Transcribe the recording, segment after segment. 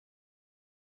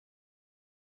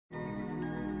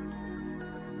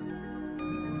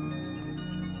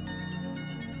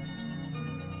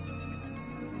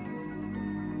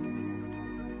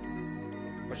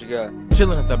What you got?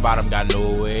 Chillin' at the bottom, got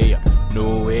no way up,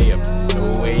 no way up,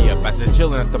 no way up. I said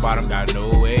chillin' at the bottom, got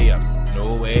no way up,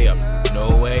 no way up,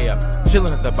 no way up.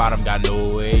 Chillin' at the bottom, got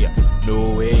no way up,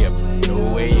 no way up,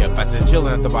 no way up. I said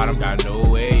chillin' at the bottom, got no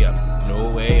way up,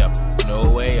 no way up, no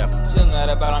way up. Chillin' at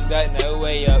the bottom, got no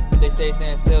way up. They stay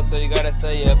saying still, so you gotta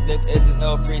stay up. This isn't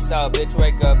no freestyle, bitch,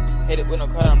 wake up. Hit it with no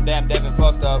cut, I'm damn Devyn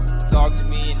fucked up. Talk to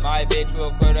me and my bitch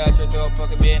will put out your throat.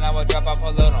 Fucking me and I will drop off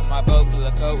a load on my boat full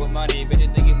of coat with money.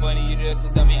 Bitches think you funny, you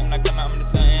just a dummy. I'm not coming, I'm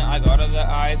just saying. I got all the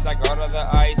ice, I got all the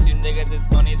ice. You niggas is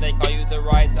funny, they call you the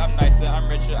rice. I'm nicer, I'm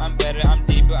richer, I'm better, I'm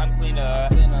deeper, I'm cleaner.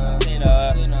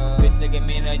 Bitch nigga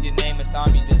meaner, your name is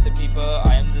Tommy, just the people.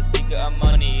 I am the seeker of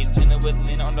money. Chillin' with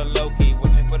Lena on the low key,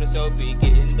 watching for the soapy.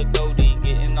 Getting the codeine,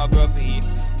 getting all grumpy.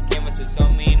 Canvas is so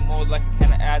mean, more like a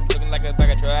can of ass, looking like a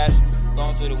bag of trash.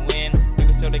 Going through the wind,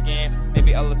 maybe still the game,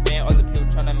 maybe elephant. All the people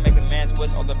trying to make amends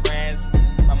with all the friends.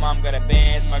 My mom got a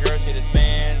bands, my girl shit is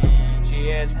bands. She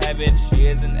has habits, she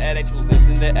is an addict who lives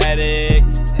in the attic.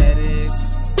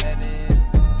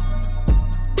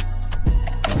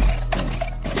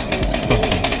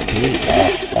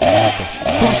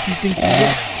 Fuck you think you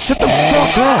are? Shut the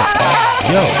fuck up!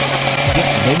 Yo,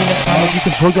 maybe next time if you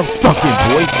control your fucking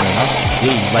boyfriend, huh?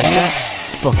 Yeah, you like that?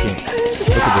 Fucking,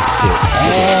 look at this shit.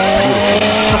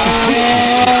 Fucking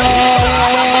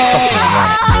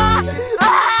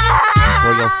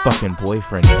control your fucking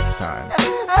boyfriend next time.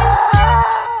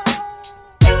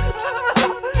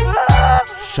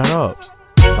 Shut up.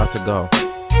 About to go.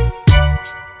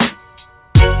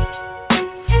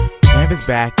 Is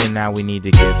back and now we need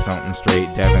to get something straight.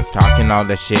 Devyn's talking all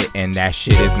that shit and that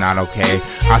shit is not okay.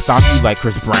 I'll stop you like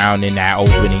Chris Brown in that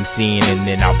opening scene, and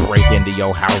then I'll break into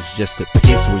your house just to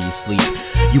piss where you sleep.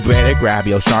 You better grab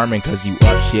your Charmin cause you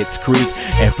up shit's creek,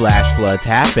 and flash floods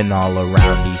happen all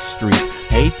around these streets.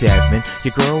 Hey Devyn,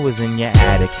 your girl was in your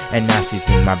attic and now she's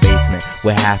in my basement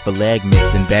with half a leg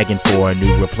missing, begging for a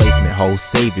new replacement. Ho,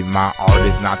 save it, my art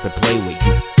is not to play with.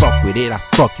 You fuck with it, I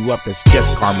fuck you up, that's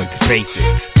just karma's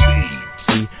basics.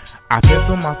 See, I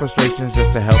cancel my frustrations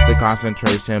just to help the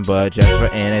concentration, but just for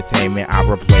entertainment I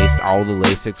replaced all the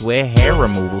LASIKs with hair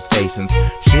removal stations.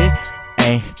 Shit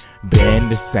ain't been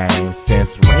the same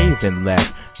since Raven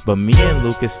left, but me and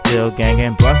Luke is still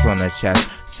ganging bust on the chest.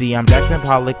 See, I'm dressed in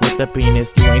public with the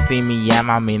penis. You ain't seen me at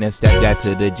my meanest. Step that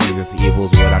to the Jesus.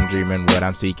 Evil's what I'm dreaming, what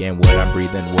I'm seeking, what I'm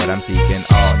breathing, what I'm seeking.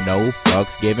 Oh, no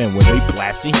fucks given when we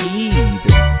blasting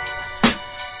heathens.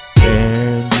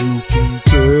 And you can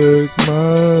suck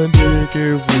my dick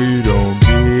if we don't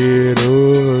get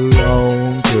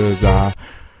along, cause I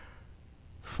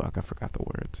forgot the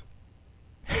words.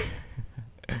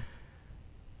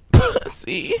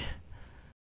 Pussy.